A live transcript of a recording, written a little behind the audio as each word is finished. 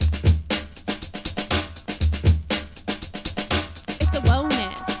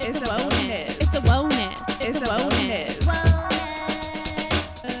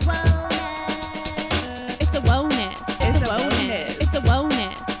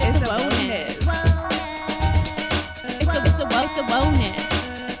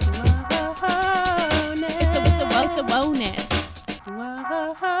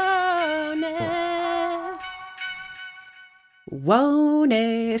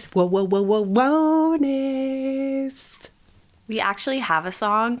Wonus. Whoa, whoa, whoa, whoa, wonus. We actually have a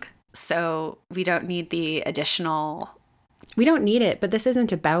song, so we don't need the additional... We don't need it, but this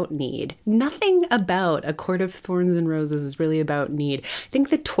isn't about need. Nothing about A Court of Thorns and Roses is really about need. I think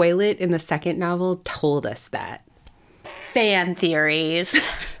the toilet in the second novel told us that. Fan theories.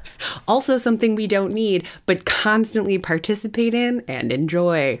 Also something we don't need, but constantly participate in and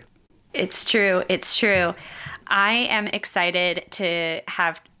enjoy. It's true. It's true. I am excited to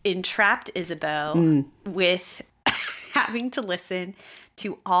have entrapped Isabeau with having to listen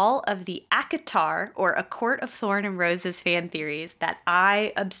to all of the ACOTAR, or A Court of Thorn and Roses, fan theories that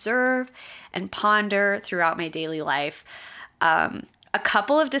I observe and ponder throughout my daily life. A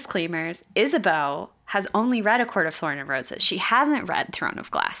couple of disclaimers. Isabeau has only read A Court of Thorn and Roses. She hasn't read Throne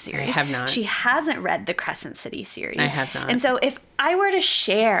of Glass series. I have not. She hasn't read the Crescent City series. I have not. And so if I were to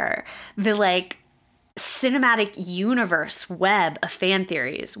share the cinematic universe web of fan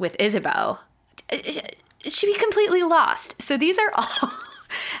theories with Isabeau, she'd be completely lost. So these are all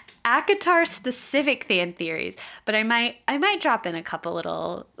ACOTAR specific fan theories, but I might drop in a couple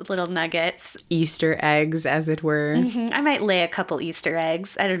little nuggets. Easter eggs, as it were. I might lay a couple Easter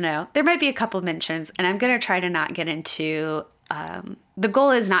eggs. I don't know. There might be a couple mentions, and I'm going to try to not get into... the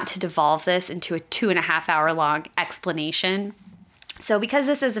goal is not to devolve this into a 2.5 hour long explanation. So because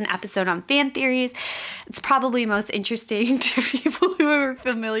this is an episode on fan theories, it's probably most interesting to people who are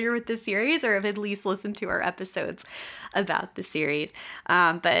familiar with the series or have at least listened to our episodes about the series.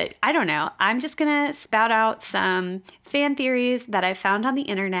 But I don't know. I'm just going to spout out some fan theories that I found on the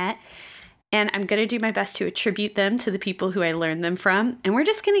internet, and I'm going to do my best to attribute them to the people who I learned them from. And we're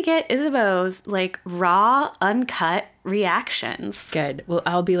just going to get Isabeau's raw, uncut reactions. Good. Well,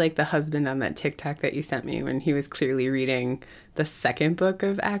 I'll be like the husband on that TikTok that you sent me when he was clearly reading the second book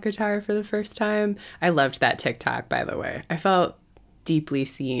of ACOTAR for the first time. I loved that TikTok, by the way. I felt deeply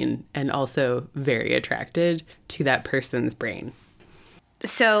seen and also very attracted to that person's brain.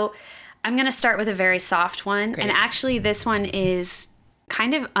 So I'm going to start with a very soft one. Great. And actually, this one is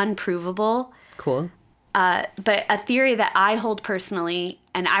kind of unprovable. Cool. But a theory that I hold personally,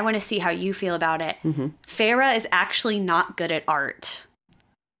 and I want to see how you feel about it. Feyre is actually not good at art.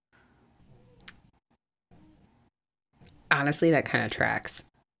 Honestly, that kind of tracks.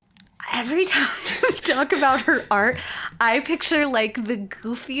 Every time we talk about her art, I picture the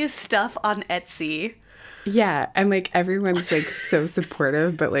goofiest stuff on Etsy. Yeah, and everyone's so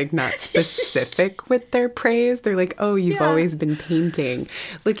supportive, but not specific with their praise. They're like, "Oh, you've always been painting.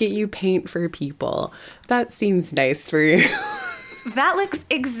 Look at you paint for people. That seems nice for you." That looks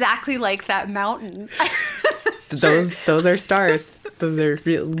exactly like that mountain. Those are stars. Those are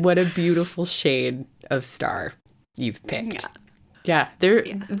what a beautiful shade of star you've picked. Yeah,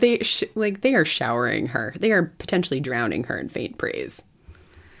 they are showering her. They are potentially drowning her in faint praise.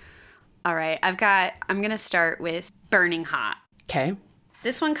 All right, I'm going to start with Burning Hot. Okay.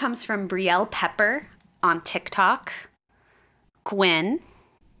 This one comes from Brielle Pepper on TikTok. Gwen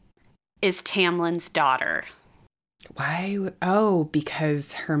is Tamlin's daughter. Why? Oh,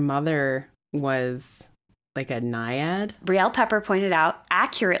 because her mother was a naiad? Brielle Pepper pointed out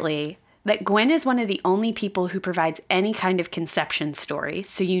accurately that Gwen is one of the only people who provides any kind of conception story,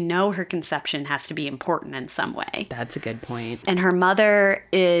 so her conception has to be important in some way. That's a good point. And her mother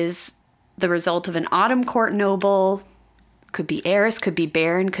is the result of an Autumn Court noble. Could be Eris, could be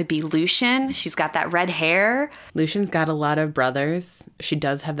Baron, could be Lucien. She's got that red hair. Lucien's got a lot of brothers. She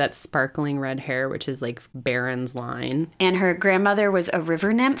does have that sparkling red hair, which is Baron's line. And her grandmother was a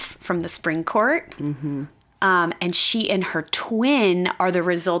river nymph from the Spring Court. Mm-hmm. And she and her twin are the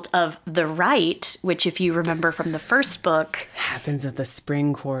result of the rite, which, if you remember from the first book... happens at the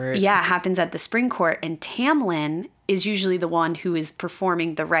Spring Court. Yeah, happens at the Spring Court. And Tamlin is usually the one who is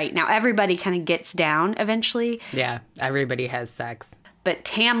performing the rite. Now, everybody kind of gets down eventually. Yeah, everybody has sex. But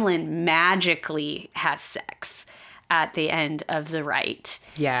Tamlin magically has sex at the end of the rite.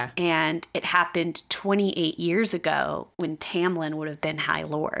 Yeah. And it happened 28 years ago when Tamlin would have been High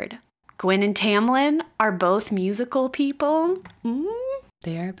Lord. Gwen and Tamlin are both musical people.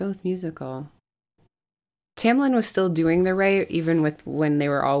 They are both musical. Tamlin was still doing the rite even when they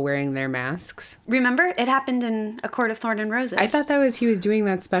were all wearing their masks. Remember? It happened in A Court of Thorn and Roses. I thought he was doing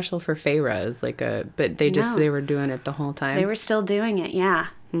that special for Feyre as but they were doing it the whole time. They were still doing it, yeah.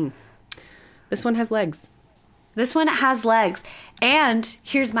 This one has legs. This one has legs. And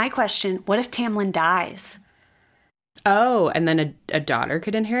here's my question. What if Tamlin dies? Oh, and then a daughter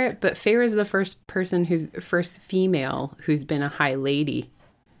could inherit? But Feyre is the first female who's been a high lady.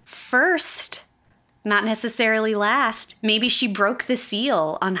 First, not necessarily last. Maybe she broke the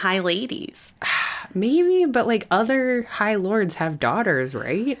seal on high ladies. Maybe, but like other High Lords have daughters,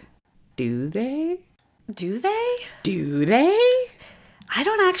 right? Do they? Do they? Do they? I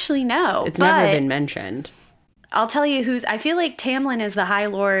don't actually know. It's never been mentioned. I'll tell you I feel like Tamlin is the High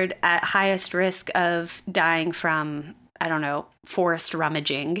Lord at highest risk of dying from, I don't know, forest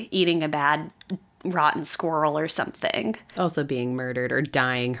rummaging, eating a bad rotten squirrel or something. Also being murdered or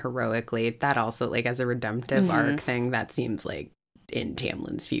dying heroically. That also, like, as a redemptive arc thing, that seems like in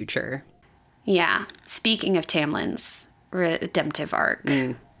Tamlin's future. Yeah. Speaking of Tamlin's redemptive arc,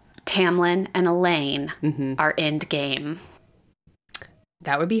 Tamlin and Elaine are end game.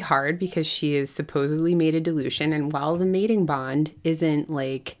 That would be hard because she is supposedly mated Lucian, and while the mating bond isn't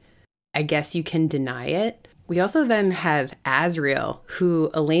like, I guess you can deny it, we also then have Azriel, who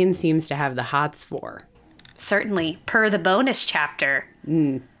Elaine seems to have the hots for. Certainly, per the bonus chapter.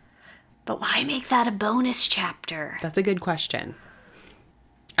 But why make that a bonus chapter? That's a good question.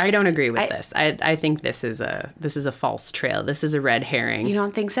 I don't agree with this. I think this is a false trail. This is a red herring. You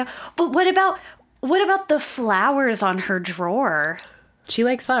don't think so? But what about the flowers on her drawer? She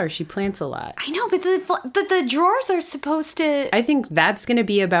likes flowers. She plants a lot. I know, but the drawers are supposed to... I think that's going to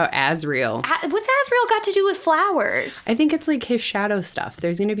be about Azriel. What's Azriel got to do with flowers? I think it's like his shadow stuff.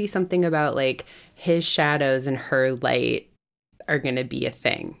 There's going to be something about like his shadows and her light are going to be a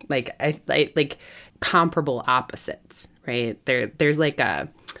thing. Like comparable opposites, right? There's like a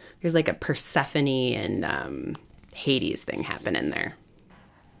Persephone and Hades thing happening there.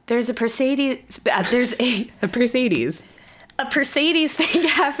 There's a Perseides. There's a Perseides. A Perseides thing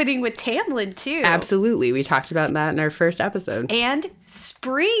happening with Tamlin, too. Absolutely. We talked about that in our first episode. And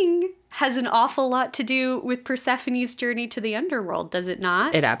spring has an awful lot to do with Persephone's journey to the underworld, does it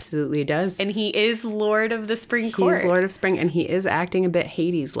not? It absolutely does. And he is Lord of the Spring Court. He's Lord of Spring, and he is acting a bit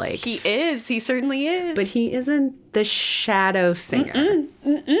Hades-like. He is. He certainly is. But he isn't the shadow singer.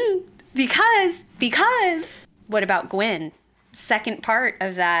 Because what about Gwen? Second part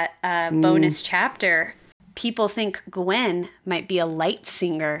of that bonus chapter. People think Gwen might be a light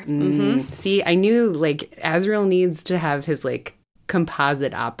singer. See, I knew like Azriel needs to have his like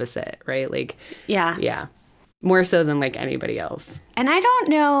composite opposite, right? Like, yeah, more so than like anybody else. And I don't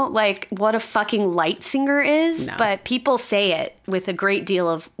know like what a fucking light singer is, but people say it with a great deal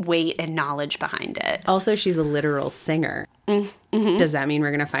of weight and knowledge behind it. Also, she's a literal singer. Does that mean we're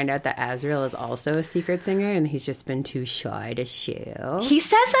going to find out that Azriel is also a secret singer and he's just been too shy to show? He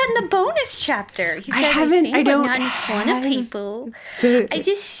says that in the bonus chapter. He says, I don't not in front of people. I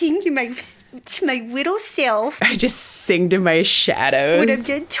just sing to my little self. I just sing to my shadows. When I'm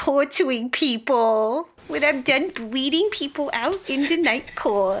done torturing people. When I'm done bleeding people out in the night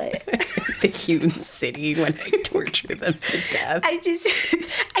court. The hewn city when I torture them to death. I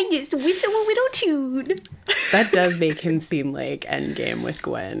just whistle a little tune. That does make him seem like Endgame with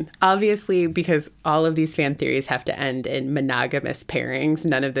Gwen. Obviously, because all of these fan theories have to end in monogamous pairings,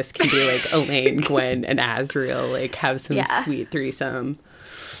 none of this can be like Elaine, Gwen, and Azriel like have some sweet threesome.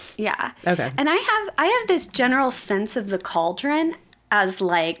 Yeah. Okay. And I have this general sense of the cauldron as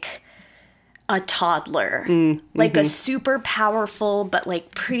like a toddler, like a super powerful but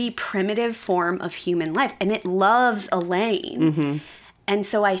like pretty primitive form of human life, and it loves Elaine. And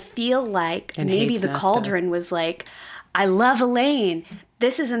so I feel like maybe the cauldron was like, I love Elaine.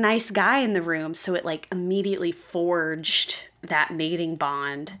 This is a nice guy in the room, so it like immediately forged that mating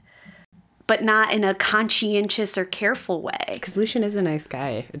bond, but not in a conscientious or careful way. Because Lucian is a nice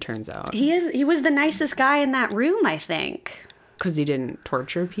guy, it turns out. He was the nicest guy in that room, I think. Because he didn't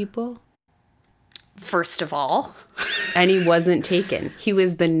torture people? First of all. And he wasn't taken. He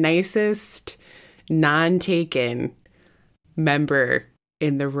was the nicest non-taken member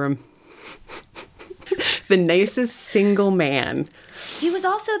in the room. The nicest single man. He was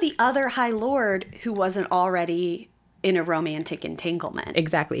also the other High Lord who wasn't already in a romantic entanglement.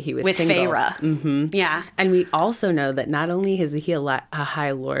 Exactly. He was with single. Feyre. Yeah. And we also know that not only is he a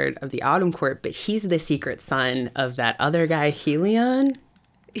High Lord of the Autumn Court, but he's the secret son of that other guy, Helion.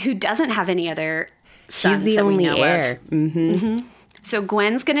 Who doesn't have any other sons. He's the only heir. So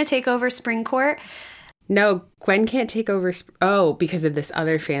Gwen's going to take over Spring Court. No, Gwen can't take over. Because of this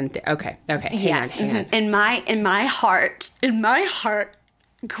other fan. Okay. Hang on. In my heart,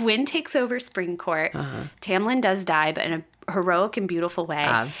 Gwen takes over Spring Court. Tamlin does die, but in a heroic and beautiful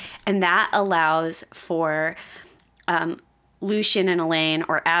way. And that allows for Lucian and Elaine,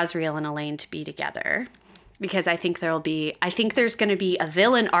 or Azriel and Elaine, to be together. Because I think there's going to be a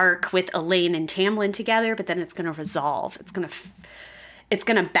villain arc with Elaine and Tamlin together, but then it's going to resolve. It's going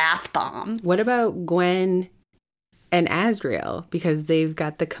to bath bomb. What about Gwen and Asriel, because they've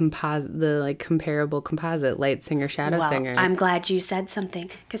got the comparable composite, light singer, shadow singer. I'm glad you said something,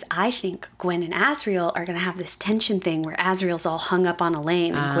 because I think Gwen and Asriel are going to have this tension thing where Asriel's all hung up on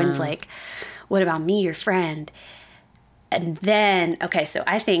Elaine, and Gwen's like, what about me, your friend? And then, okay, so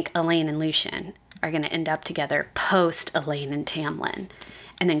I think Elaine and Lucien are going to end up together post Elaine and Tamlin.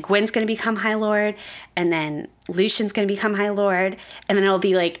 And then Gwen's going to become High Lord, and then Lucien's going to become High Lord, and then it'll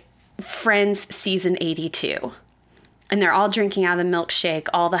be like Friends season 82. And they're all drinking out of the milkshake.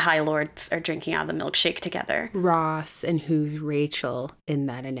 All the High Lords are drinking out of the milkshake together. Ross and who's Rachel in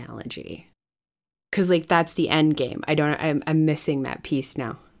that analogy? Because, like, that's the end game. I'm missing that piece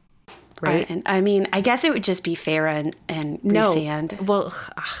now. Right? And I mean, I guess it would just be Farah and Rhysand. No, well,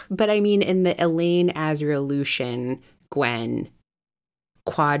 but I mean, in the Elaine, Asriel, Lucien, Gwen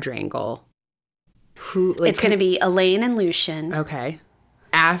quadrangle, who like, it's going to be Elaine and Lucien. Okay.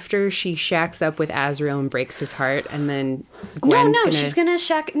 After she shacks up with Asriel and breaks his heart, and then Gwen's she's gonna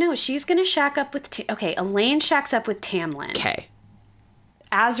shack. No, she's gonna shack up with. Elaine shacks up with Tamlin. Okay.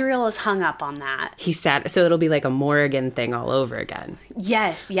 Asriel is hung up on that. He's sad, so it'll be like a Morrigan thing all over again.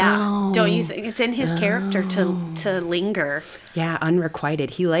 Yes, yeah. Oh. Don't use it. It's in his character to linger. Yeah, unrequited.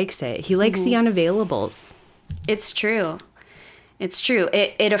 He likes it. He likes the unavailables. It's true. It's true.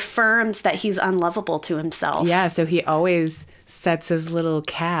 It affirms that he's unlovable to himself. Yeah, so he always sets his little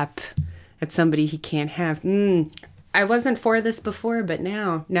cap at somebody he can't have. I wasn't for this before, but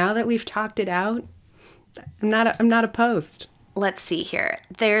now that we've talked it out, I'm not opposed. Let's see here.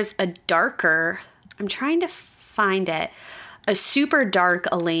 There's a darker, I'm trying to find it, a super dark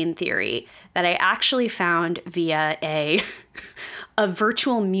Elaine theory that I actually found via a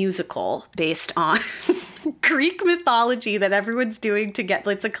virtual musical based on Greek mythology that everyone's doing to get,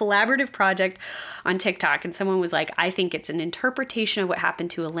 it's a collaborative project on TikTok. And someone was like, I think it's an interpretation of what happened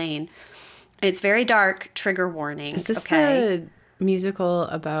to Elaine. And it's very dark, trigger warning. Is this the musical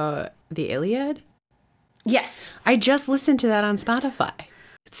about the Iliad? Yes. I just listened to that on Spotify.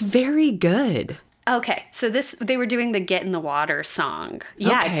 It's very good. Okay, so they were doing the Get in the Water song.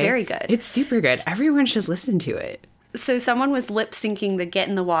 Yeah, okay. It's very good. It's super good. Everyone should listen to it. So someone was lip syncing the Get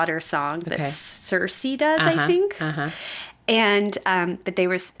in the Water song that Cersei does, I think. And but they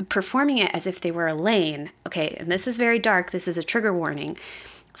were performing it as if they were Elaine. Okay, and this is very dark. This is a trigger warning.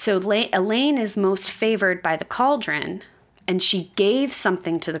 So Elaine is most favored by the cauldron, and she gave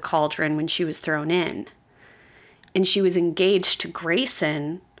something to the cauldron when she was thrown in. And she was engaged to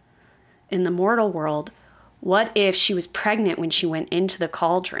Grayson in the mortal world. What if she was pregnant when she went into the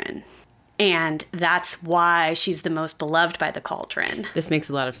cauldron? And that's why she's the most beloved by the cauldron. This makes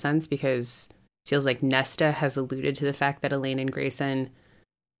a lot of sense because it feels like Nesta has alluded to the fact that Elaine and Grayson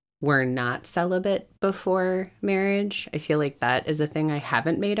were not celibate before marriage. I feel like that is a thing I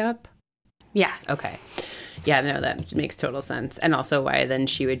haven't made up. Yeah. Okay. Yeah, no, that makes total sense. And also why then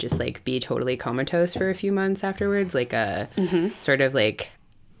she would just like be totally comatose for a few months afterwards. Like a sort of like,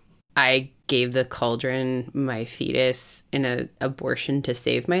 I gave the cauldron my fetus in an abortion to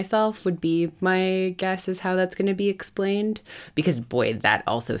save myself would be my guess is how that's going to be explained. Because boy, that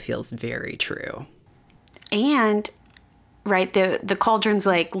also feels very true. And, right, the cauldron's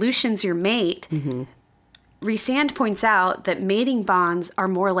like, Lucien's your mate. Rhysand points out that mating bonds are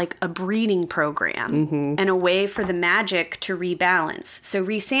more like a breeding program and a way for the magic to rebalance. So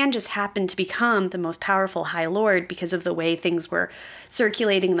Rhysand just happened to become the most powerful High Lord because of the way things were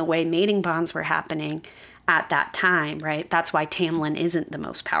circulating, the way mating bonds were happening at that time, right? That's why Tamlin isn't the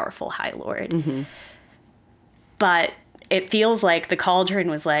most powerful High Lord. But it feels like the cauldron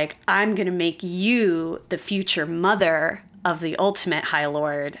was like, I'm going to make you the future mother of the ultimate High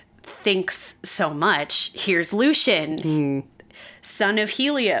Lord. Thinks so much. Here's Lucien, son of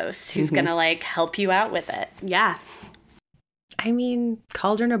Helios, who's gonna like help you out with it. Yeah. I mean,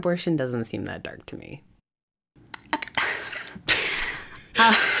 cauldron abortion doesn't seem that dark to me.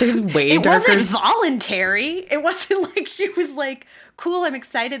 There's way darker. It wasn't voluntary. It wasn't like she was like, cool, I'm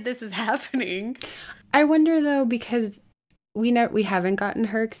excited this is happening. I wonder though, because we haven't gotten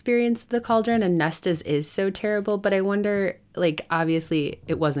her experience of the cauldron, and Nesta's is so terrible, but I wonder, like, obviously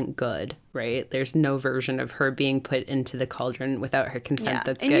it wasn't good, right? There's no version of her being put into the cauldron without her consent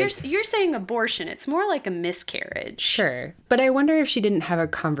that's good. And you're saying abortion. It's more like a miscarriage. Sure. But I wonder if she didn't have a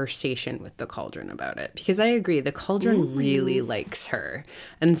conversation with the cauldron about it, because I agree, the cauldron really likes her.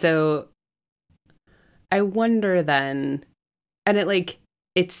 And so I wonder then, and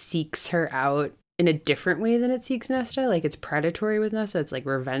it seeks her out in a different way than it seeks Nesta. Like, it's predatory with Nesta. It's like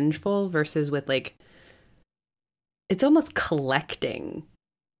revengeful versus with like, it's almost collecting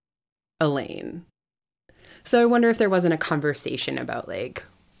Elaine. So I wonder if there wasn't a conversation about like,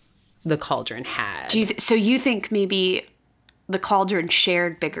 the Cauldron had. So you think maybe the Cauldron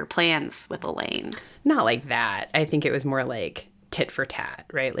shared bigger plans with Elaine? Not like that. I think it was more like tit for tat,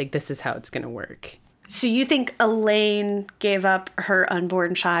 right? Like, this is how it's going to work. So you think Elaine gave up her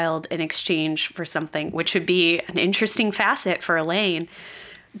unborn child in exchange for something, which would be an interesting facet for Elaine.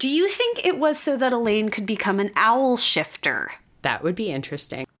 Do you think it was so that Elaine could become an owl shifter? That would be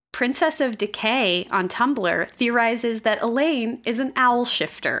interesting. Princess of Decay on Tumblr theorizes that Elaine is an owl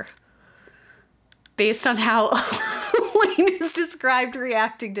shifter, based on how Elaine is described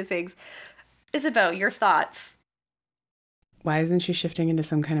reacting to things. Isabeau, your thoughts? Why isn't she shifting into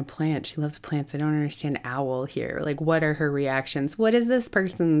some kind of plant? She loves plants. I don't understand owl here. Like, what are her reactions? What are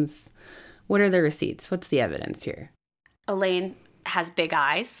the receipts? What's the evidence here? Elaine has big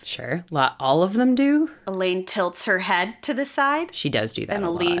eyes. Sure. All of them do. Elaine tilts her head to the side. She does do that and a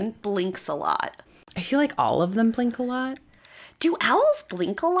lot. And Elaine blinks a lot. I feel like all of them blink a lot. Do owls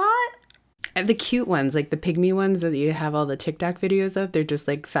blink a lot? And the cute ones, like the pygmy ones that you have all the TikTok videos of, they're just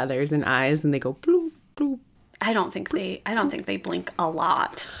like feathers and eyes and they go bloop, bloop. I don't think they blink a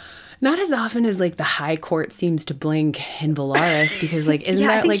lot. Not as often as like the High Court seems to blink in Valaris, because like isn't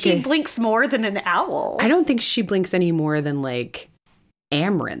that I think like she blinks more than an owl. I don't think she blinks any more than like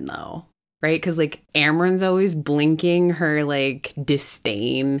Amryn though, right? Because like Amryn's always blinking her like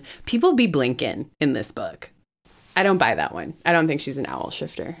disdain. People be blinking in this book. I don't buy that one. I don't think she's an owl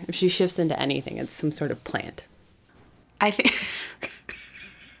shifter. If she shifts into anything, it's some sort of plant. I think.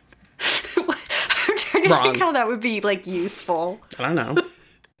 I'm trying to think how that would be like useful. I don't know.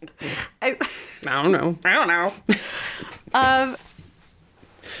 I don't know.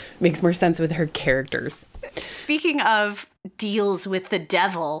 Makes more sense with her characters. Speaking of deals with the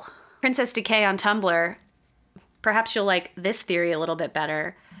devil, Princess Decay on Tumblr, perhaps you'll like this theory a little bit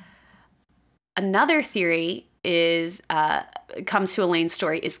better. Another theory comes to Elaine's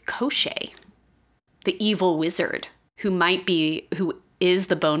story is Koschei, the evil wizard who is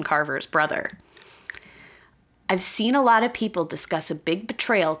the Bone Carver's brother. I've seen a lot of people discuss a big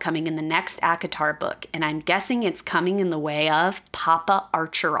betrayal coming in the next ACOTAR book, and I'm guessing it's coming in the way of Papa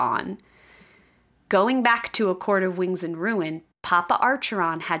Archeron. Going back to A Court of Wings and Ruin, Papa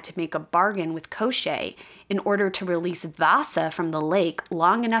Archeron had to make a bargain with Koschei in order to release Vasa from the lake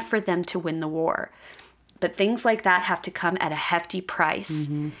long enough for them to win the war. But things like that have to come at a hefty price.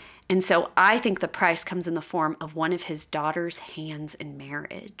 Mm-hmm. And so I think the price comes in the form of one of his daughter's hands in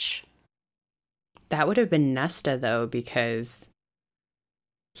marriage. That would have been Nesta, though, because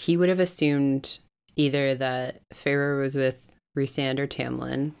he would have assumed either that Feyre was with Rhysand or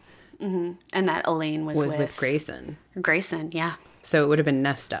Tamlin. Mm-hmm. And that Elaine was with Grayson. Grayson, yeah. So it would have been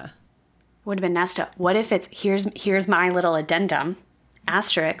Nesta. Would have been Nesta. What if it's, here's my little addendum,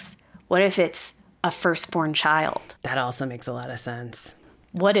 asterisk, what if it's a firstborn child? That also makes a lot of sense.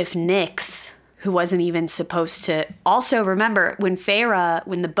 What if Nyx, who wasn't even supposed to... Also, remember, when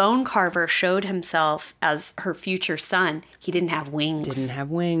the Bone Carver showed himself as her future son, he didn't have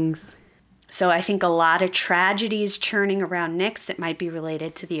wings. So I think a lot of tragedies churning around Nyx that might be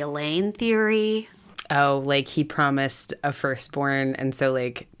related to the Elaine theory. Oh, like he promised a firstborn, and so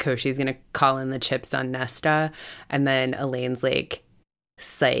like Koshi's gonna call in the chips on Nesta, and then Elaine's like,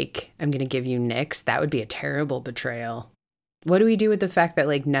 psych, I'm gonna give you Nyx. That would be a terrible betrayal. What do we do with the fact that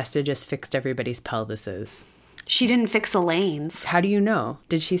like Nesta just fixed everybody's pelvises? She didn't fix Elaine's. How do you know?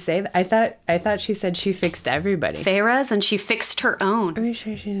 Did she say that? I thought she said she fixed everybody. Feyre's, and she fixed her own. Are you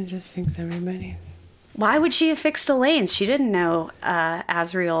sure she didn't just fix everybody? Why would she have fixed Elaine's? She didn't know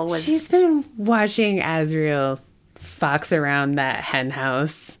Azriel was... She's been watching Azriel fox around that hen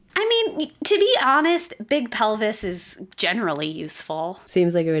house. I mean, to be honest, big pelvis is generally useful.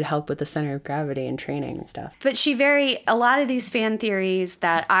 Seems like it would help with the center of gravity and training and stuff. But a lot of these fan theories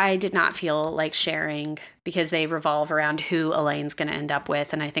that I did not feel like sharing because they revolve around who Elaine's going to end up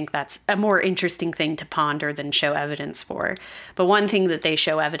with. And I think that's a more interesting thing to ponder than show evidence for. But one thing that they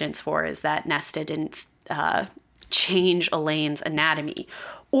show evidence for is that Nesta didn't change Elaine's anatomy.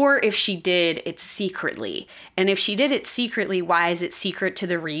 Or if she did, it's secretly. And if she did it secretly, why is it secret to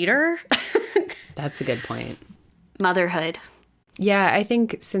the reader? That's a good point. Motherhood. Yeah, I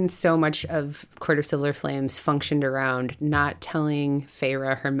think since so much of Court of Silver Flames functioned around not telling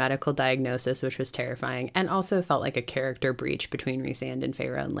Feyre her medical diagnosis, which was terrifying, and also felt like a character breach between Rhysand and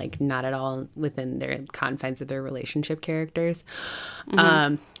Feyre, and like not at all within their confines of their relationship characters.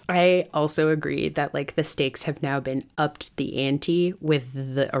 Mm-hmm. I also agree that like the stakes have now been upped the ante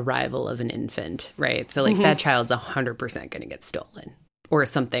with the arrival of an infant, right? So like that child's 100% going to get stolen or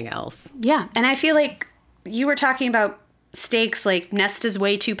something else. Yeah. And I feel like you were talking about stakes like Nesta's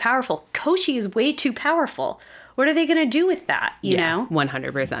way too powerful. Koschei is way too powerful. what are they going to do with that, you know?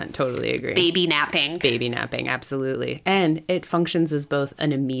 100%. Totally agree. Baby napping. Baby napping, absolutely. And it functions as both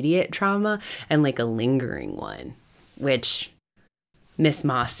an immediate trauma and like a lingering one, which Miss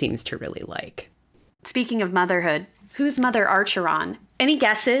Moss seems to really like. Speaking of motherhood, who's Mother Archeron? Any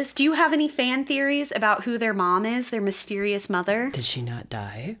guesses? Do you have any fan theories about who their mom is, their mysterious mother? Did she not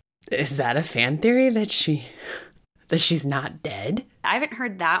die? Is that a fan theory that she's not dead? I haven't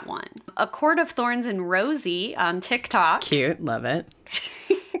heard that one. A Court of Thorns and Rosie on TikTok. Cute, love it.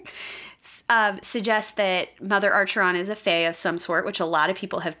 Suggests that Mother Archeron is a fae of some sort, which a lot of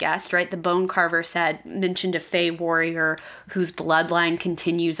people have guessed, right? The Bone Carver mentioned a fae warrior whose bloodline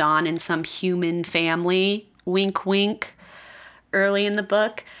continues on in some human family. Wink, wink. Early in the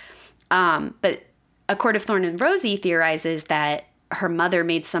book. But A Court of Thorn and Rosie theorizes that her mother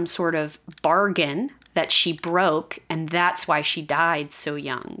made some sort of bargain that she broke, and that's why she died so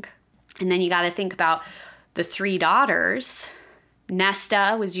young. And then you got to think about the three daughters.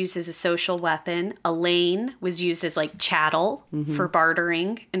 Nesta was used as a social weapon. Elaine was used as like chattel for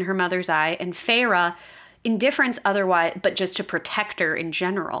bartering in her mother's eye. And Feyre, indifference otherwise, but just to protect her in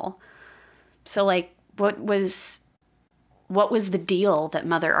general. So like, what was the deal that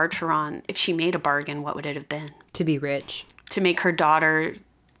Mother Archeron, if she made a bargain, what would it have been? To be rich. To make her daughter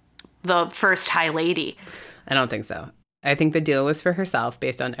the first High Lady. I don't think so. I think the deal was for herself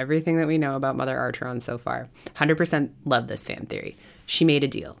based on everything that we know about Mother Archeron so far. 100% love this fan theory. She made a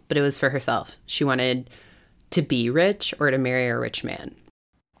deal, but it was for herself. She wanted to be rich or to marry a rich man.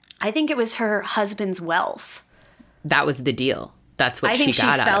 I think it was her husband's wealth. That was the deal. That's what I think she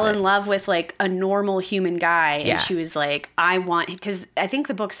got out of it. She fell in love with like a normal human guy, and she was like, I want, because I think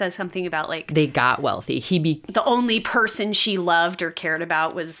the book says something about like they got wealthy. The only person she loved or cared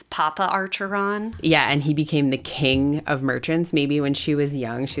about was Papa Archeron. Yeah, and he became the king of merchants. Maybe when she was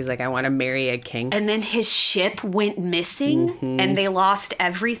young, she's like, I want to marry a king. And then his ship went missing, and they lost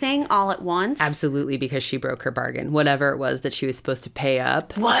everything all at once. Absolutely, because she broke her bargain. Whatever it was that she was supposed to pay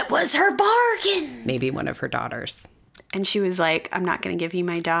up. What was her bargain? Maybe one of her daughters. And she was like, I'm not going to give you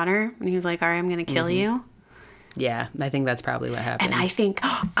my daughter. And he was like, all right, I'm going to kill you. Yeah, I think that's probably what happened. And I think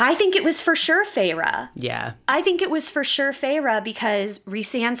it was for sure Feyre. Yeah. I think it was for sure Feyre because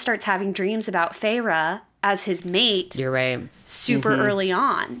Rhysand starts having dreams about Feyre as his mate. You're right. Super early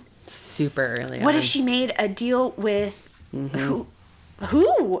on. Super early on. What if she made a deal with who?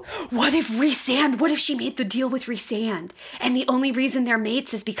 What if she made the deal with Rhysand? And the only reason they're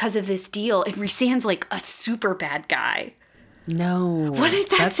mates is because of this deal. And Rhysand's like a super bad guy. No. What if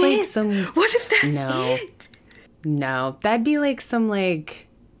that's it? Like what if that's it? No. That'd be like some like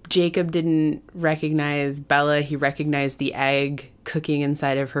Jacob didn't recognize Bella. He recognized the egg cooking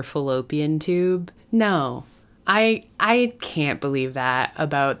inside of her fallopian tube. No. I can't believe that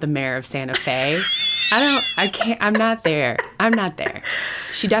about the mayor of Santa Fe. I'm not there.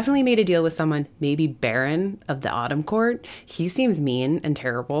 She definitely made a deal with someone, maybe Baron of the Autumn Court. He seems mean and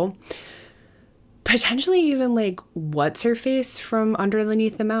terrible. Potentially even like, what's her face from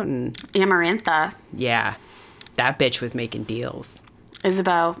underneath the mountain? Amarantha. Yeah. That bitch was making deals.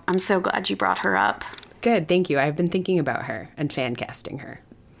 Isabeau, I'm so glad you brought her up. Good, thank you. I've been thinking about her and fan casting her.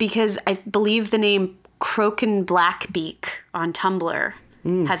 Because I believe the name Croken Blackbeak on Tumblr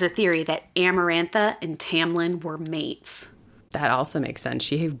has a theory that Amarantha and Tamlin were mates. That also makes sense.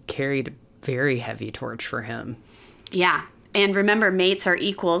 She carried a very heavy torch for him. Yeah. And remember, mates are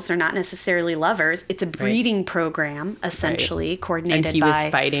equals. They're not necessarily lovers. It's a breeding program, essentially, coordinated by... And he was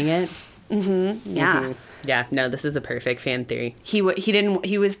fighting it? Yeah. Yeah, no, this is a perfect fan theory. He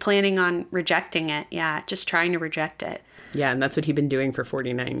was planning on rejecting it. Yeah, just trying to reject it. Yeah, and that's what he'd been doing for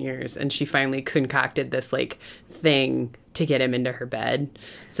 49 years. And she finally concocted this, like, thing to get him into her bed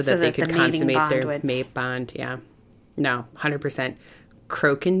so that they could consummate their mate bond. Yeah. No, 100%.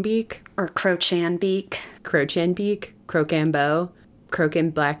 Crokenbeak? Or Crochanbeak. Crochanbeak, Crocambeau,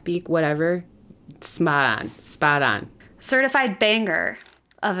 Croken Blackbeak, whatever. Spot on. Certified banger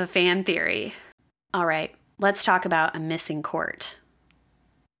of a fan theory. All right, let's talk about a missing court.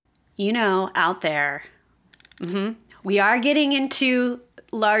 You know, out there, we are getting into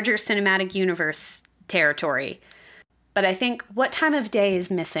larger cinematic universe territory. But I think, what time of day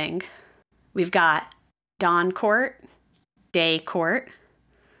is missing? We've got dawn court, day court.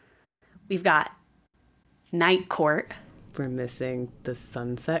 We've got night court. We're missing the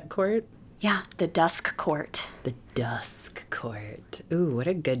sunset court. Yeah, the dusk court. The dusk court. Ooh, what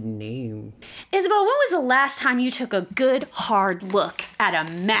a good name. Isabel, when was the last time you took a good hard look at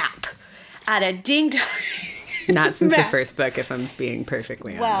a map? At a ding-dong... Not since the first book, if I'm being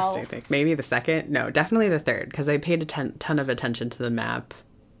perfectly honest, I think. Maybe the second? No, definitely the third, because I paid a ton of attention to the map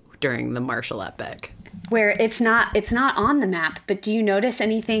during the Marshall Epic. Where it's not on the map, but do you notice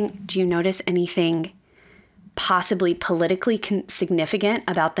anything possibly politically significant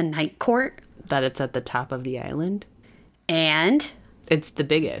about the Night Court? That it's at the top of the island? And? It's the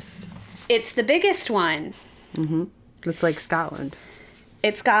biggest. It's the biggest one. Mm-hmm. It's like Scotland.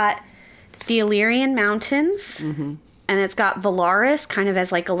 It's got the Illyrian Mountains, and it's got Valaris kind of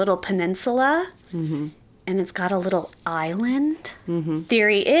as like a little peninsula, and it's got a little island.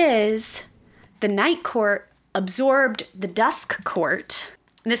 Theory is the Night Court absorbed the Dusk Court.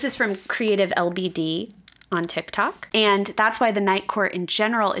 This is from Creative LBD on TikTok. And that's why the Night Court in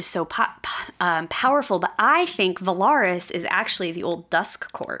general is so powerful. But I think Valaris is actually the old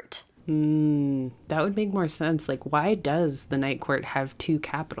Dusk Court. That would make more sense. Like, why does the Night Court have two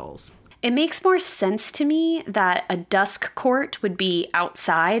capitals? It makes more sense to me that a Dusk Court would be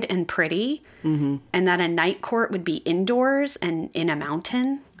outside and pretty, and that a Night Court would be indoors and in a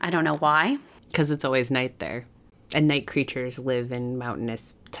mountain. I don't know why. Because it's always night there. And night creatures live in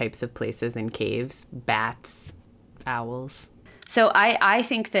mountainous types of places and caves. Bats, owls. So I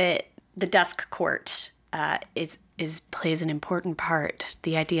think that the Dusk Court plays an important part.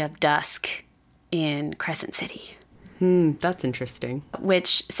 The idea of dusk in Crescent City. That's interesting.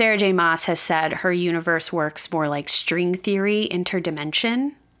 Which Sarah J. Maas has said her universe works more like string theory,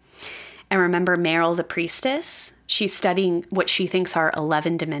 interdimension. And remember Meryl the Priestess? She's studying what she thinks are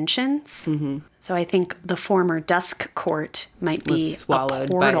 11 dimensions. So I think the former Dusk Court might be swallowed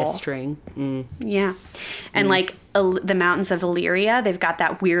a portal. by a string. Yeah. And like the mountains of Illyria, they've got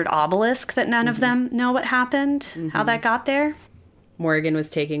that weird obelisk that none of them know what happened, how that got there. Morgan was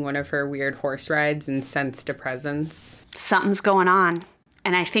taking one of her weird horse rides and sensed a presence. Something's going on.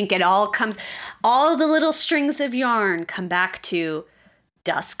 And I think all the little strings of yarn come back to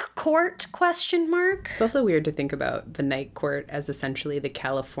Dusk Court, ? It's also weird to think about the Night Court as essentially the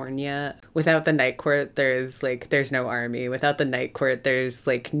California. Without the Night Court, there's no army. Without the Night Court, there's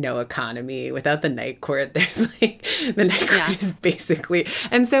like no economy. Without the Night Court, there's like the Night Court is basically.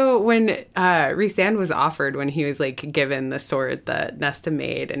 And so when Rhysand was offered, when he was like given the sword that Nesta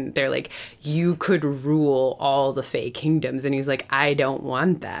made, and they're like, you could rule all the Fae kingdoms, and he's like, I don't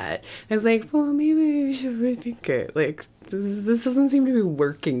want that. I was like, well, maybe we should rethink it. Like, this doesn't seem to be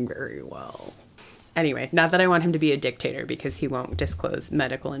working very well. Anyway, not that I want him to be a dictator, because he won't disclose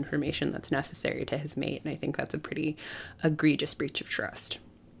medical information that's necessary to his mate, and I think that's a pretty egregious breach of trust.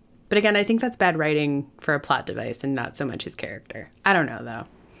 But again, I think that's bad writing for a plot device and not so much his character. I don't know, though.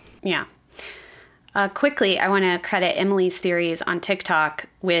 Yeah. Quickly, I want to credit Emily's theories on TikTok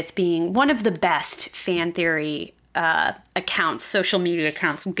with being one of the best fan theory accounts, social media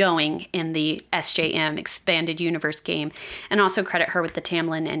accounts going in the SJM Expanded Universe game, and also credit her with the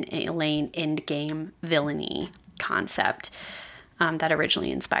Tamlin and Elaine endgame villainy concept that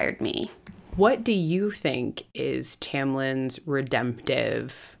originally inspired me. What do you think is Tamlin's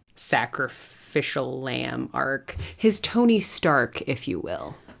redemptive sacrificial lamb arc? His Tony Stark, if you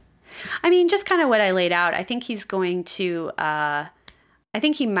will. I mean, just kind of what I laid out. I think he's going to I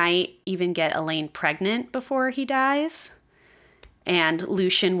think he might even get Elaine pregnant before he dies. And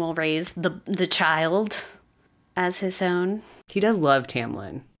Lucien will raise the child as his own. He does love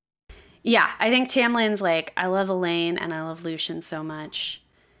Tamlin. Yeah, I think Tamlin's like, I love Elaine and I love Lucien so much.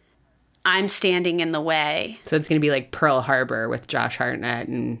 I'm standing in the way. So it's going to be like Pearl Harbor with Josh Hartnett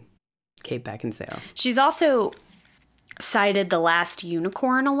and Kate Beckinsale. She's also cited The Last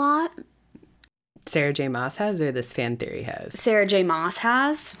Unicorn a lot. Sarah J. Maas has, or this fan theory has? Sarah J. Maas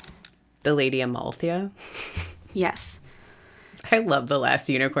has. The Lady Amalthea? Yes. I love The Last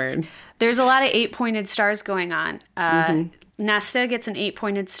Unicorn. There's a lot of 8-pointed stars going on. Nesta gets an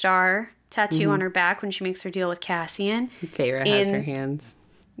 8-pointed star tattoo on her back when she makes her deal with Cassian. Feyre has her hands.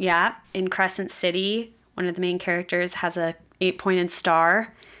 Yeah. In Crescent City, one of the main characters has a 8-pointed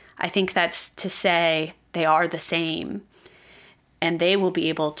star. I think that's to say they are the same. And they will be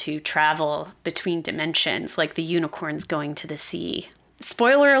able to travel between dimensions like the unicorns going to the sea.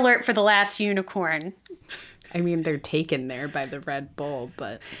 Spoiler alert for The Last Unicorn. I mean, they're taken there by the Red Bull,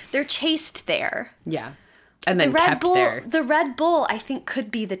 but... They're chased there. Yeah. And then kept there. The Red Bull, I think, could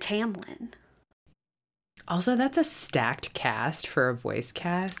be the Tamlin. Also, that's a stacked cast for a voice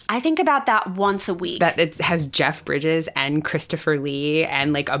cast. I think about that once a week. That it has Jeff Bridges and Christopher Lee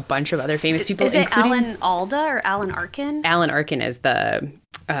and like a bunch of other famous people. Is it Alan Alda or Alan Arkin? Alan Arkin is the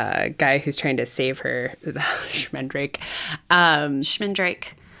guy who's trying to save her, Schmendrake.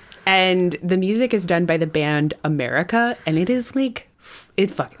 Schmendrake. And the music is done by the band America, and it is like,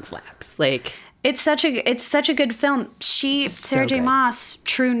 it fucking slaps. Like... It's such a good film. Sarah J. Maas,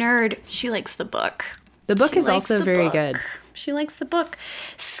 true nerd, she likes the book. The book is also very good. She likes the book.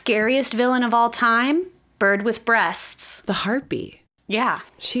 Scariest villain of all time, bird with breasts. The Harpy. Yeah.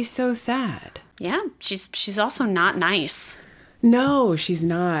 She's so sad. Yeah. She's also not nice. No, she's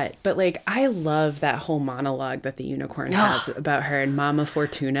not. But, like, I love that whole monologue that the unicorn has about her and Mama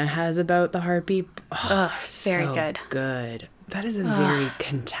Fortuna has about the Harpy. Oh, very so good. Good. That is a very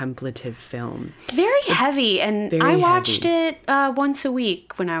contemplative film. Very heavy. And Very I watched it once a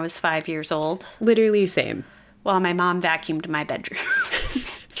week when I was 5 years old. Literally same. While my mom vacuumed my bedroom.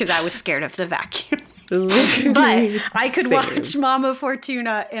 Because I was scared of the vacuum. Literally But I could same. watch Mama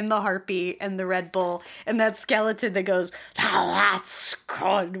Fortuna and the Harpy and the Red Bull and that skeleton that goes, now that's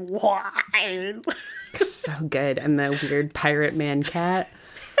good wine. So good. And the weird pirate man cat.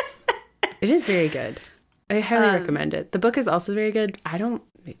 It is very good. I highly recommend it. The book is also very good.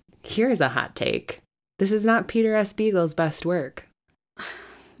 Here's a hot take. This is not Peter S. Beagle's best work.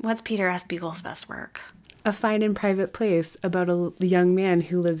 What's Peter S. Beagle's best work? A Fine and Private Place about a young man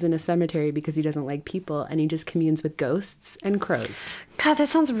who lives in a cemetery because he doesn't like people and he just communes with ghosts and crows. God, that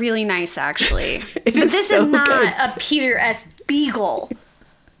sounds really nice, actually. But is this so is not good. a Peter S. Beagle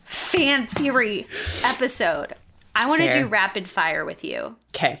fan theory episode. I want to Fair. do rapid fire with you.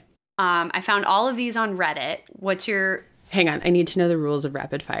 Okay. I found all of these on Reddit. What's your... Hang on. I need to know the rules of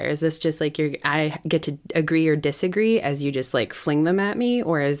rapid fire. Is this just like I get to agree or disagree as you just like fling them at me,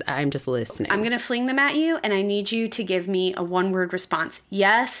 or as I'm just listening? I'm going to fling them at you, and I need you to give me a one-word response.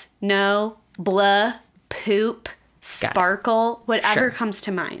 Yes, no, blah, poop, sparkle, whatever Sure. comes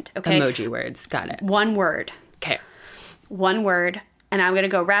to mind. Okay? Emoji words. Got it. One word. Okay. One word. And I'm going to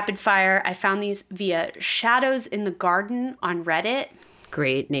go rapid fire. I found these via Shadows in the Garden on Reddit.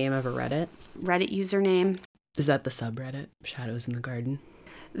 Great name of a Reddit. Reddit username. Is that the subreddit? Shadows in the Garden.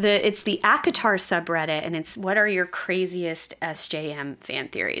 It's the ACOTAR subreddit, and it's what are your craziest SJM fan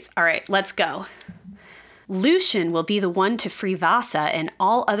theories? All right, let's go. Lucian will be the one to free Vasa and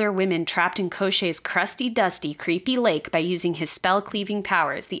all other women trapped in Koschei's crusty, dusty, creepy lake by using his spell-cleaving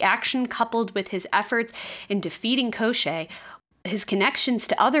powers. The action, coupled with his efforts in defeating Koschei, his connections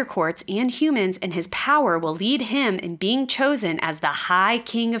to other courts and humans, and his power will lead him in being chosen as the High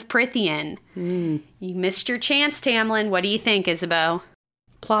King of Prythian. You missed your chance, Tamlin. What do you think, Isabeau?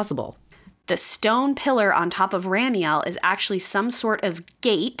 Plausible. The stone pillar on top of Ramiel is actually some sort of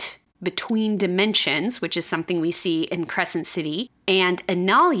gate between dimensions, which is something we see in Crescent City. And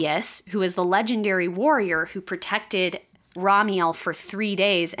Analius, who is the legendary warrior who protected Ramiel for 3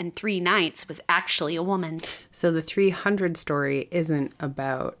 days and 3 nights, was actually a woman. So the 300 story isn't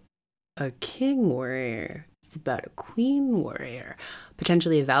about a king warrior. It's about a queen warrior.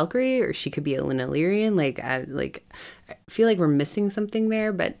 Potentially a Valkyrie, or she could be a Linilirian. I feel like we're missing something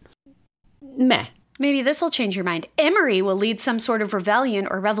there, but meh. Maybe this will change your mind. Emery will lead some sort of rebellion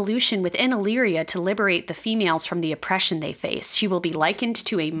or revolution within Illyria to liberate the females from the oppression they face. She will be likened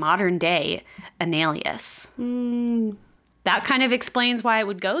to a modern-day Analius. That kind of explains why I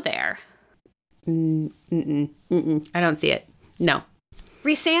would go there. I don't see it. No.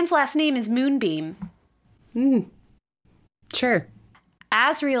 Rhysand's last name is Moonbeam. Sure.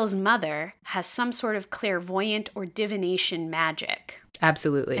 Asriel's mother has some sort of clairvoyant or divination magic.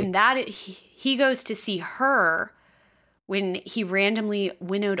 Absolutely. And that he goes to see her when he randomly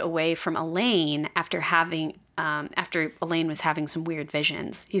winnowed away from Elaine after Elaine was having some weird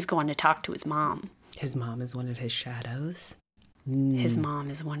visions. He's going to talk to his mom. His mom is one of his shadows. His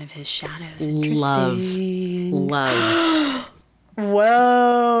mom is one of his shadows. Interesting. Love.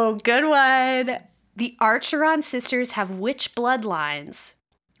 Whoa, good one. The Archeron sisters have witch bloodlines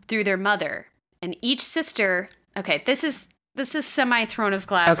through their mother, and each sister. Okay, this is semi Throne of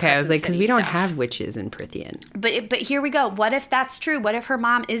Glass. Okay, I was like, because we don't stuff. have witches in Prythian. But here we go. What if that's true? What if her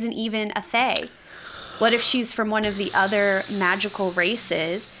mom isn't even a Fae? What if she's from one of the other magical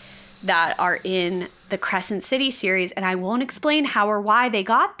races that are in the Crescent City series? And I won't explain how or why they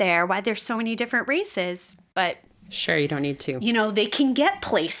got there, why there's so many different races, but Sure, you don't need to. they can get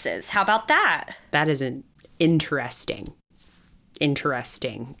places. How about that? That isn't interesting.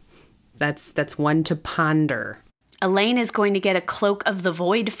 Interesting. That's one to ponder. Elaine is going to get a cloak of the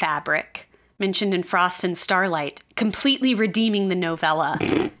void fabric mentioned in Frost and Starlight, completely redeeming the novella,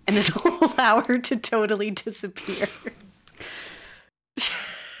 and it'll allow her to totally disappear.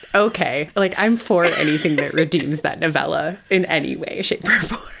 Okay, I'm for anything that redeems that novella in any way, shape, or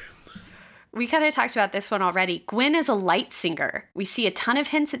form. We kind of talked about this one already. Gwyn is a light singer. We see a ton of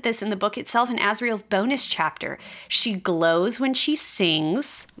hints at this in the book itself in Asriel's bonus chapter. She glows when she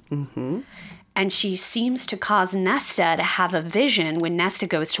sings. And she seems to cause Nesta to have a vision when Nesta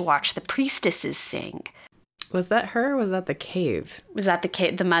goes to watch the priestesses sing. Was that her or was that the cave? Was that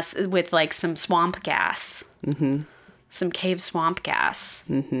the with some swamp gas? some cave swamp gas.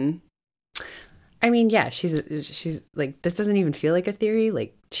 I mean, yeah, she's like, this doesn't even feel like a theory.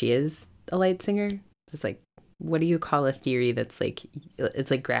 Like, she is a light singer. It's like, what do you call a theory that's like,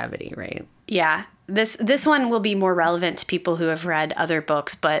 it's like gravity, right? Yeah. This one will be more relevant to people who have read other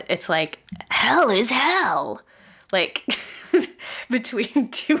books, but it's like, hell is hell. Like, between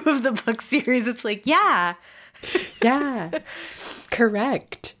two of the book series, it's like, yeah. Yeah.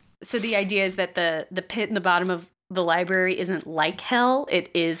 Correct. So the idea is that the pit in the bottom of the library isn't like hell, it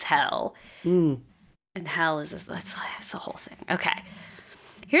is hell. And hell is, that's the whole thing. Okay.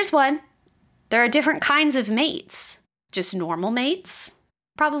 Here's one. There are different kinds of mates. Just normal mates,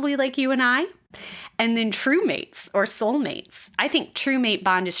 probably like you and I. And then true mates or soul mates. I think true mate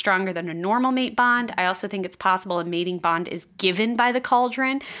bond is stronger than a normal mate bond. I also think it's possible a mating bond is given by the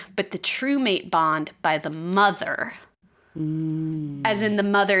cauldron, but the true mate bond by the mother. As in the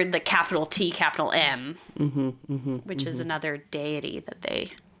mother, the capital T, capital M, which is another deity that they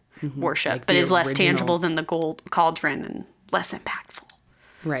worship, like but is less tangible than the gold cauldron and less impactful.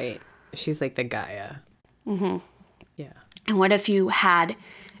 Right. She's like the Gaia. Yeah. And what if you had,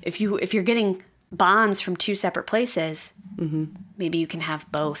 if you're getting bonds from two separate places, maybe you can have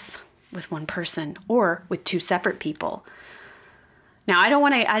both with one person or with two separate people. Now, I don't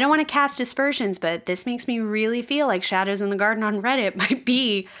want to cast aspersions, but this makes me really feel like Shadows in the Garden on Reddit might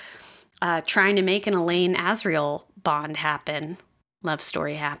be trying to make an Elaine Asriel bond happen, love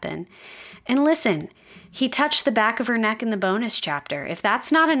story happen. And listen, he touched the back of her neck in the bonus chapter. If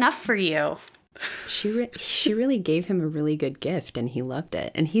that's not enough for you, she really gave him a really good gift, and he loved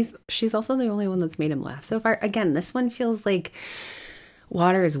it. And she's also the only one that's made him laugh so far. Again, this one feels like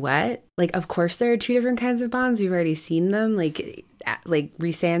water is wet. Like, of course, there are two different kinds of bonds. We've already seen them. Like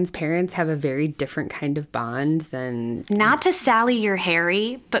Rhysand's parents have a very different kind of bond than... Not to Sally or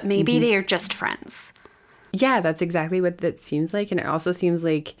Harry, but maybe they are just friends. Yeah, that's exactly what that seems like. And it also seems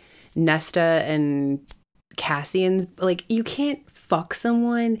like Nesta and Cassian's... Like, you can't fuck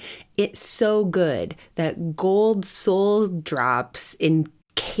someone. It's so good that gold soul drops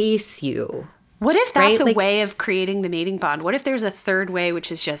encase you. What if that's a way of creating the mating bond? What if there's a third way,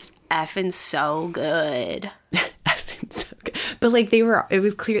 which is just effing so good? Effing so good. But like it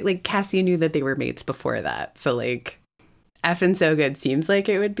was clear, like Cassian knew that they were mates before that. So like effing so good seems like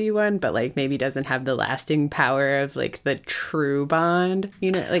it would be one, but like maybe doesn't have the lasting power of like the true bond,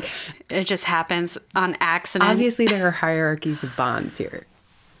 you know, like it just happens on accident. Obviously there are hierarchies of bonds here.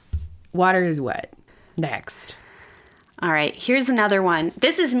 Water is wet. Next. All right, here's another one.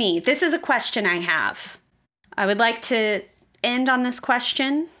 This is me. This is a question I have. I would like to end on this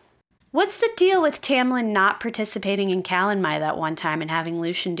question. What's the deal with Tamlin not participating in Calanmai that one time and having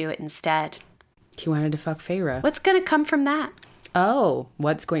Lucien do it instead? He wanted to fuck Feyre. What's going to come from that? Oh,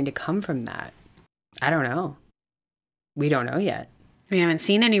 what's going to come from that? I don't know. We don't know yet. We haven't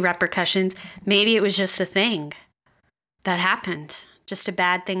seen any repercussions. Maybe it was just a thing that happened. Just a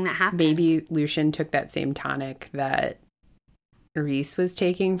bad thing that happened. Maybe Lucien took that same tonic that Rhys was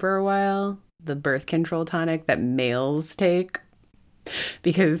taking for a while. The birth control tonic that males take.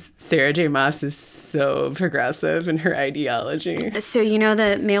 Because Sarah J. Maas is so progressive in her ideology. So you know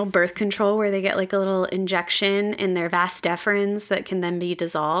the male birth control where they get like a little injection in their vas deferens that can then be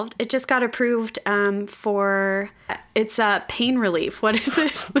dissolved? It just got approved for, it's pain relief. What is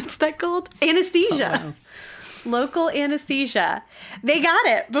it? What's that called? Anesthesia. Oh, wow. Local anesthesia. They got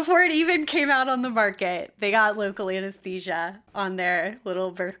it before it even came out on the market. They got local anesthesia on their little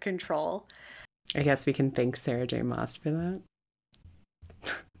birth control. I guess we can thank Sarah J. Maas for that.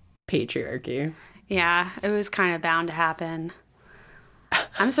 Patriarchy. Yeah, it was kind of bound to happen.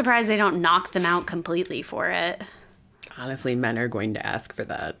 I'm surprised they don't knock them out completely for it. Honestly, men are going to ask for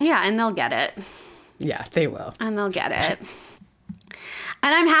that. Yeah, and they'll get it. Yeah, they will. And they'll get it.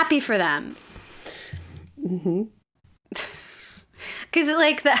 And I'm happy for them. Mm-hmm. Because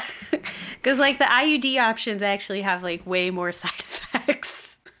like the IUD options actually have like way more side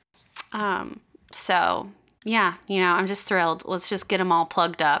effects. So yeah, you know, I'm just thrilled. Let's just get them all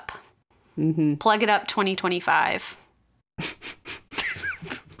plugged up. Mm-hmm. Plug it up 2025.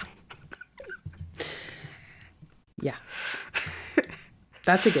 Yeah.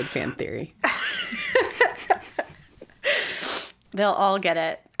 That's a good fan theory. They'll all get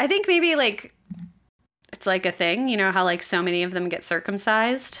it. I think maybe like it's like a thing, you know how like so many of them get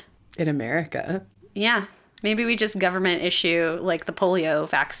circumcised? In America. Yeah. Maybe we just government issue like the polio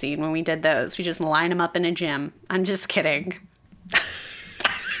vaccine when we did those. We just line them up in a gym. I'm just kidding.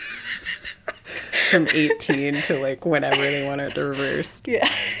 From 18 to like whenever they want it reversed.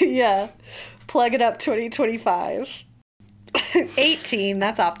 Yeah. Yeah. Plug it up 2025. 18.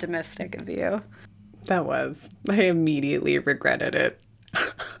 That's optimistic of you. That was. I immediately regretted it.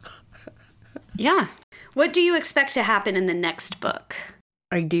 Yeah. What do you expect to happen in the next book?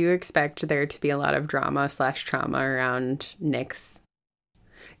 I do expect there to be a lot of drama/trauma around Nyx.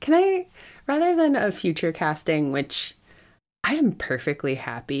 Can I, rather than a future casting, which I am perfectly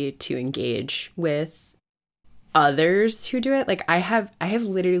happy to engage with others who do it. Like I have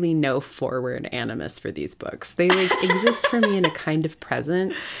literally no forward animus for these books. They like exist for me in a kind of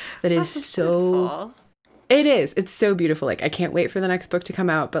present that is so beautiful. It is. It's so beautiful. Like I can't wait for the next book to come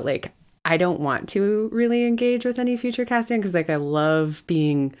out, but like I don't want to really engage with any future casting because like I love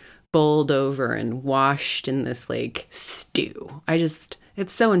being bowled over and washed in this like stew.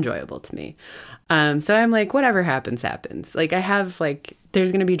 It's so enjoyable to me. So I'm like, whatever happens, happens. Like I have like,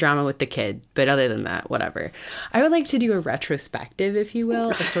 there's going to be drama with the kid, but other than that, whatever. I would like to do a retrospective, if you will,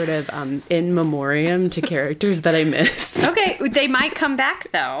 a sort of in memoriam to characters that I miss. Okay, they might come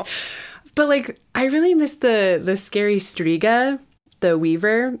back though. But like, I really miss the scary Striga, the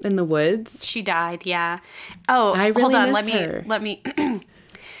weaver in the woods. She died, yeah. Oh, I really hold on, miss her. let me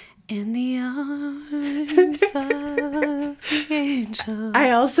in the arms of the angel.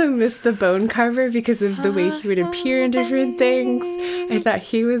 I also miss the bone carver because of the way he would appear in different things. I thought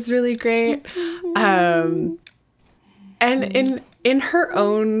he was really great. And in her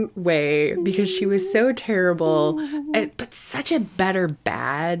own way, because she was so terrible, but such a better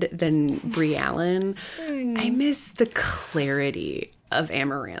bad than Brie Allen, I miss the clarity of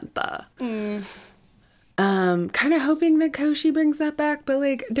Amarantha. Kind of hoping that Koshi brings that back, but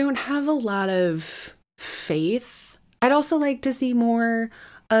like don't have a lot of faith. I'd also like to see more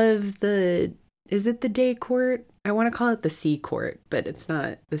of is it the day court? I want to call it the sea court, but it's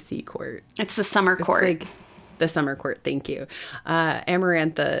not the sea court. It's the summer court. It's like the summer court. Thank you.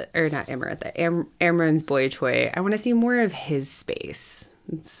 Amarantha, or not Amarantha, Amaran's boy toy. I want to see more of his space.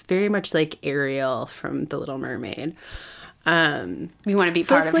 It's very much like Ariel from The Little Mermaid. You want to be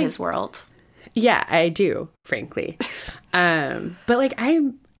part of his world. Yeah, I do, frankly. But like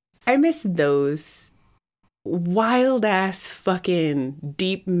I miss those wild ass fucking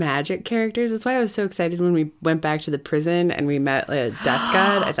deep magic characters. That's why I was so excited when we went back to the prison and we met a death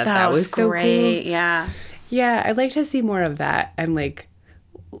god. I thought that was so great. cool. Yeah. Yeah, I'd like to see more of that and like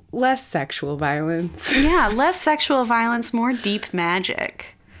less sexual violence. Yeah, less sexual violence, more deep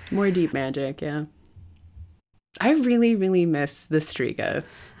magic. More deep magic, yeah. I really, really miss the Striga.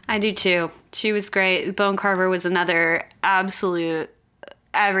 I do too. She was great. Bone Carver was another absolute.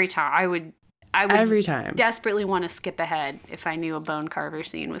 Every time I would every time desperately want to skip ahead if I knew a Bone Carver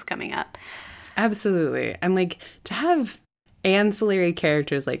scene was coming up. Absolutely, and like to have ancillary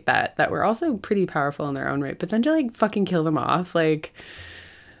characters like that were also pretty powerful in their own right, but then to like fucking kill them off, like,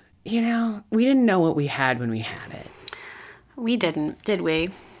 you know, we didn't know what we had when we had it. We didn't, did we?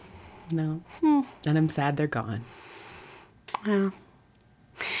 No. And I'm sad they're gone. Oh.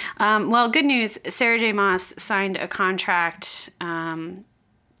 Well, good news. Sarah J. Maas signed a contract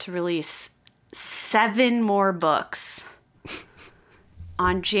to release 7 more books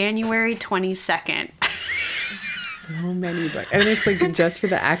on January 22nd. So many books. And it's like just for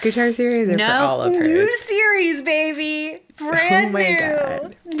the ACOTAR series or for all of hers? New series, baby. Brand new.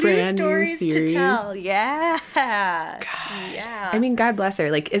 God. Brand new stories to tell. Yeah. God. Yeah. I mean, God bless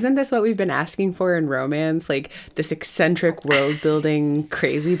her. Like, isn't this what we've been asking for in romance? Like, this eccentric world-building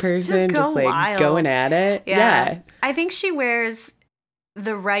crazy person just like wild. Going at it? Yeah. I think she wears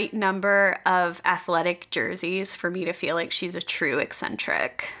the right number of athletic jerseys for me to feel like she's a true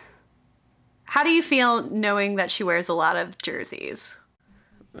eccentric. How do you feel knowing that she wears a lot of jerseys?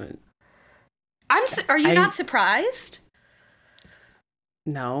 Are you not surprised?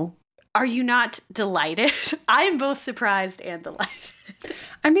 No. Are you not delighted? I am both surprised and delighted.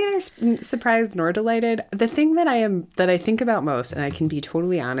 I'm neither surprised nor delighted. The thing that I think about most, and I can be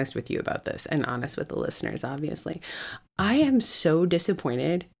totally honest with you about this, and honest with the listeners, obviously, I am so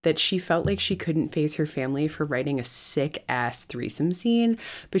disappointed that she felt like she couldn't face her family for writing a sick-ass threesome scene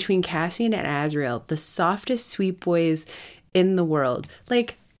between Cassian and Azriel, the softest sweet boys in the world.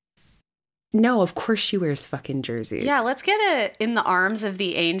 Like, no, of course she wears fucking jerseys. Yeah, let's get in the arms of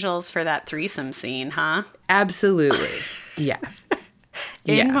the angels for that threesome scene, huh? Absolutely. Yeah.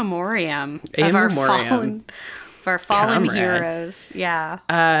 In memoriam of our fallen heroes. Yeah.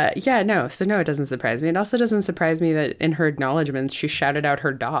 Yeah, no. So no, it doesn't surprise me. It also doesn't surprise me that in her acknowledgments, she shouted out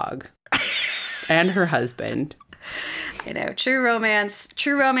her dog and her husband. I know. True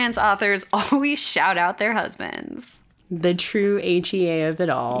romance authors always shout out their husbands. The true HEA of it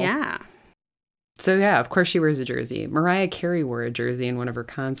all. Yeah. So yeah, of course she wears a jersey. Mariah Carey wore a jersey in one of her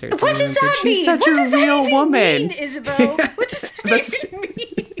concerts. What does that mean? She's such a real woman, Isabeau. What does that even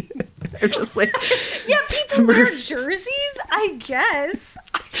mean? I'm just like, yeah, people wear jerseys, I guess.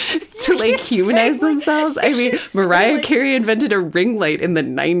 To like humanize themselves. I mean, Mariah Carey invented a ring light in the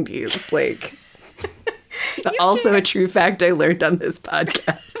 90s. Like, also a true fact I learned on this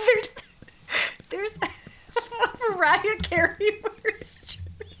podcast. There's Mariah Carey wears jerseys.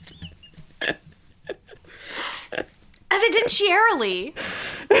 Evidentiarily,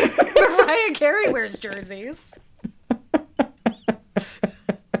 Mariah Carey wears jerseys.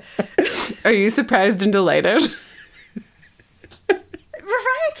 Are you surprised and delighted?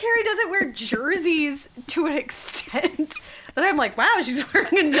 Mariah Carey doesn't wear jerseys to an extent that I'm like, wow, she's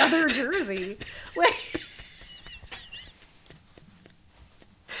wearing another jersey. Like,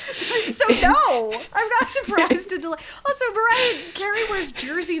 so no, I'm not surprised and delighted. Also, Mariah Carey wears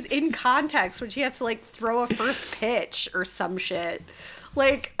jerseys in context when she has to like throw a first pitch or some shit.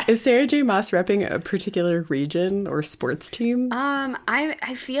 Like, is Sarah J. Maas repping a particular region or sports team?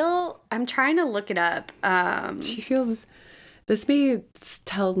 I feel I'm trying to look it up. She feels. This may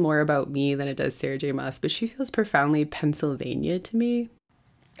tell more about me than it does Sarah J. Maas, but she feels profoundly Pennsylvania to me.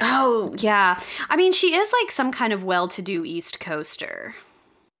 Oh, yeah. I mean, she is like some kind of well-to-do East Coaster.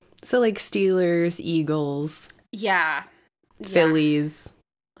 So like Steelers, Eagles. Yeah. Phillies.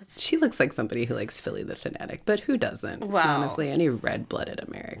 She looks like somebody who likes Philly the Fanatic, but who doesn't? Well, honestly, any red-blooded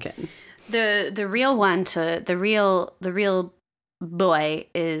American. The real one to the real boy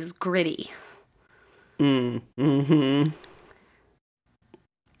is Gritty. Mm-hmm.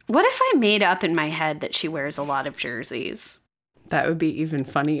 What if I made up in my head that she wears a lot of jerseys? That would be even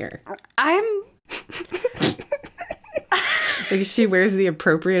funnier. I'm like, she wears the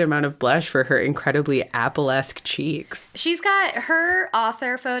appropriate amount of blush for her incredibly Apple-esque cheeks. She's got her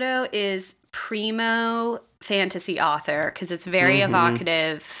author photo is primo fantasy author because it's very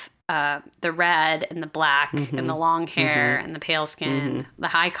evocative. The red and the black and the long hair and the pale skin, the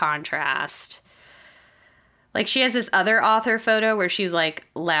high contrast. Like, she has this other author photo where she's, like,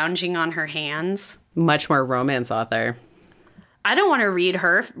 lounging on her hands. Much more romance author. I don't want to read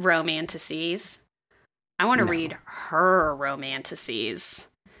her romanticises. I want to read her romanticises.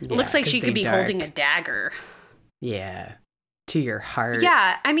 It looks like she could be holding a dagger. Yeah. To your heart.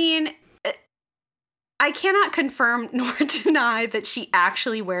 Yeah, I mean, I cannot confirm nor deny that she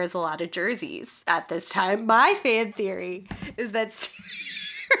actually wears a lot of jerseys at this time. My fan theory is that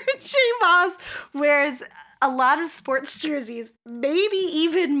Sarah J. Maas wears a lot of sports jerseys, maybe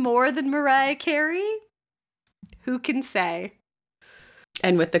even more than Mariah Carey. Who can say?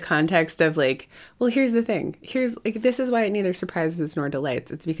 And with the context of like, well, here's the thing. Here's like, this is why it neither surprises nor delights.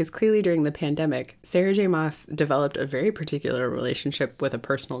 It's because clearly during the pandemic, Sarah J. Maas developed a very particular relationship with a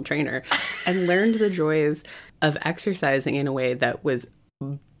personal trainer and learned the joys of exercising in a way that was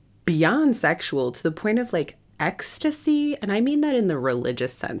beyond sexual to the point of like ecstasy. And I mean that in the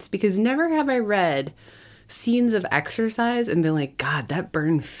religious sense, because never have I read scenes of exercise and been like, God, that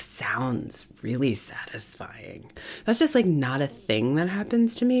burn sounds really satisfying. That's just like not a thing that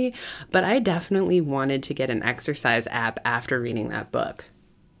happens to me. But I definitely wanted to get an exercise app after reading that book.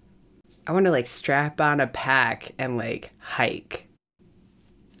 I want to like strap on a pack and like hike.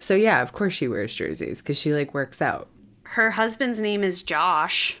 So yeah, of course she wears jerseys because she like works out. Her husband's name is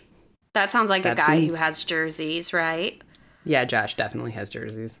Josh. That sounds like a guy who has jerseys, right? Yeah, Josh definitely has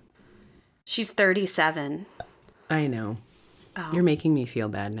jerseys. She's 37. I know. Oh. You're making me feel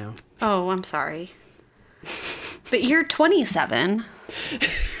bad now. Oh, I'm sorry. But you're 27.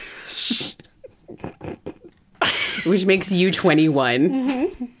 Which makes you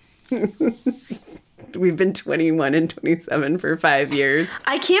 21. We've been 21 and 27 for 5 years.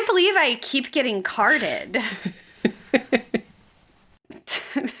 I can't believe I keep getting carded.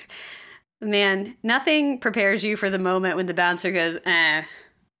 Man, nothing prepares you for the moment when the bouncer goes,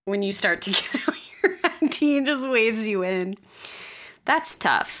 when you start to get out your ID and just waves you in. That's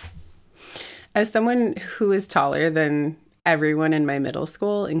tough. As someone who is taller than everyone in my middle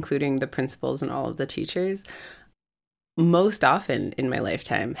school, including the principals and all of the teachers, most often in my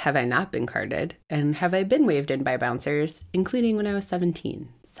lifetime have I not been carded and have I been waved in by bouncers, including when I was 17.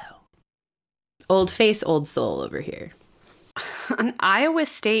 So, old face, old soul over here. An Iowa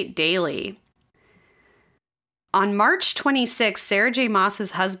State Daily. On March 26, Sarah J.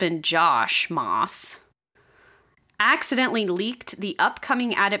 Maas's husband, Josh Maas, accidentally leaked the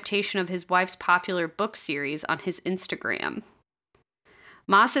upcoming adaptation of his wife's popular book series on his Instagram.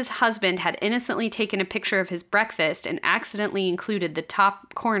 Maas's husband had innocently taken a picture of his breakfast and accidentally included the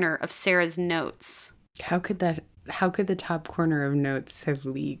top corner of Sarah's notes. How could the top corner of notes have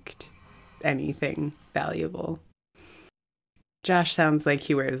leaked anything valuable? Josh sounds like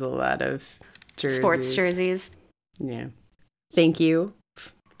he wears a lot of jerseys. Sports jerseys. Yeah. Thank you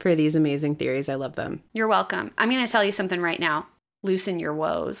for these amazing theories. I love them. You're welcome. I'm going to tell you something right now. Loosen your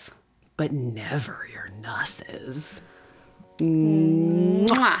woes. But never your nusses.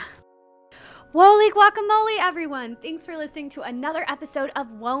 Mwah. Woly guacamole, everyone! Thanks for listening to another episode of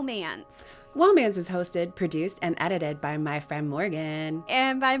Womance. Womance is hosted, produced, and edited by my friend Morgan.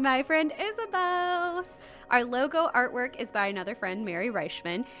 And by my friend Isabel. Our logo artwork is by another friend, Mary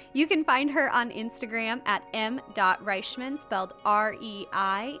Reichman. You can find her on Instagram at m.reichman, spelled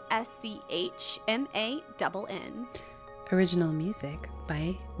REISCHMANN. Original music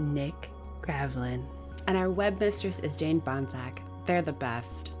by Nick Gravlin. And our webmistress is Jane Bonsack. They're the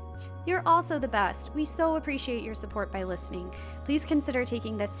best. You're also the best. We so appreciate your support by listening. Please consider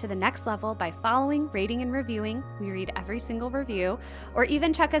taking this to the next level by following, rating, and reviewing. We read every single review. Or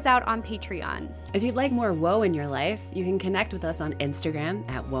even check us out on Patreon. If you'd like more woe in your life, you can connect with us on Instagram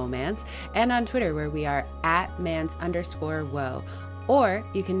at Womance and on Twitter where we are at @mance_woe. Or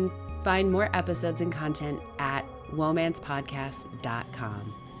you can find more episodes and content at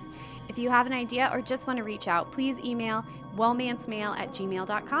womancepodcast.com. If you have an idea or just want to reach out, please email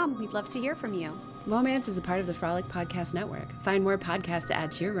womancemail@gmail.com. We'd love to hear from you. Womance is a part of the Frolic Podcast Network. Find more podcasts to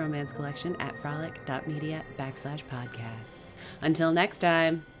add to your romance collection at frolic.media/podcasts. Until next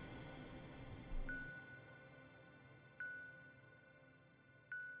time.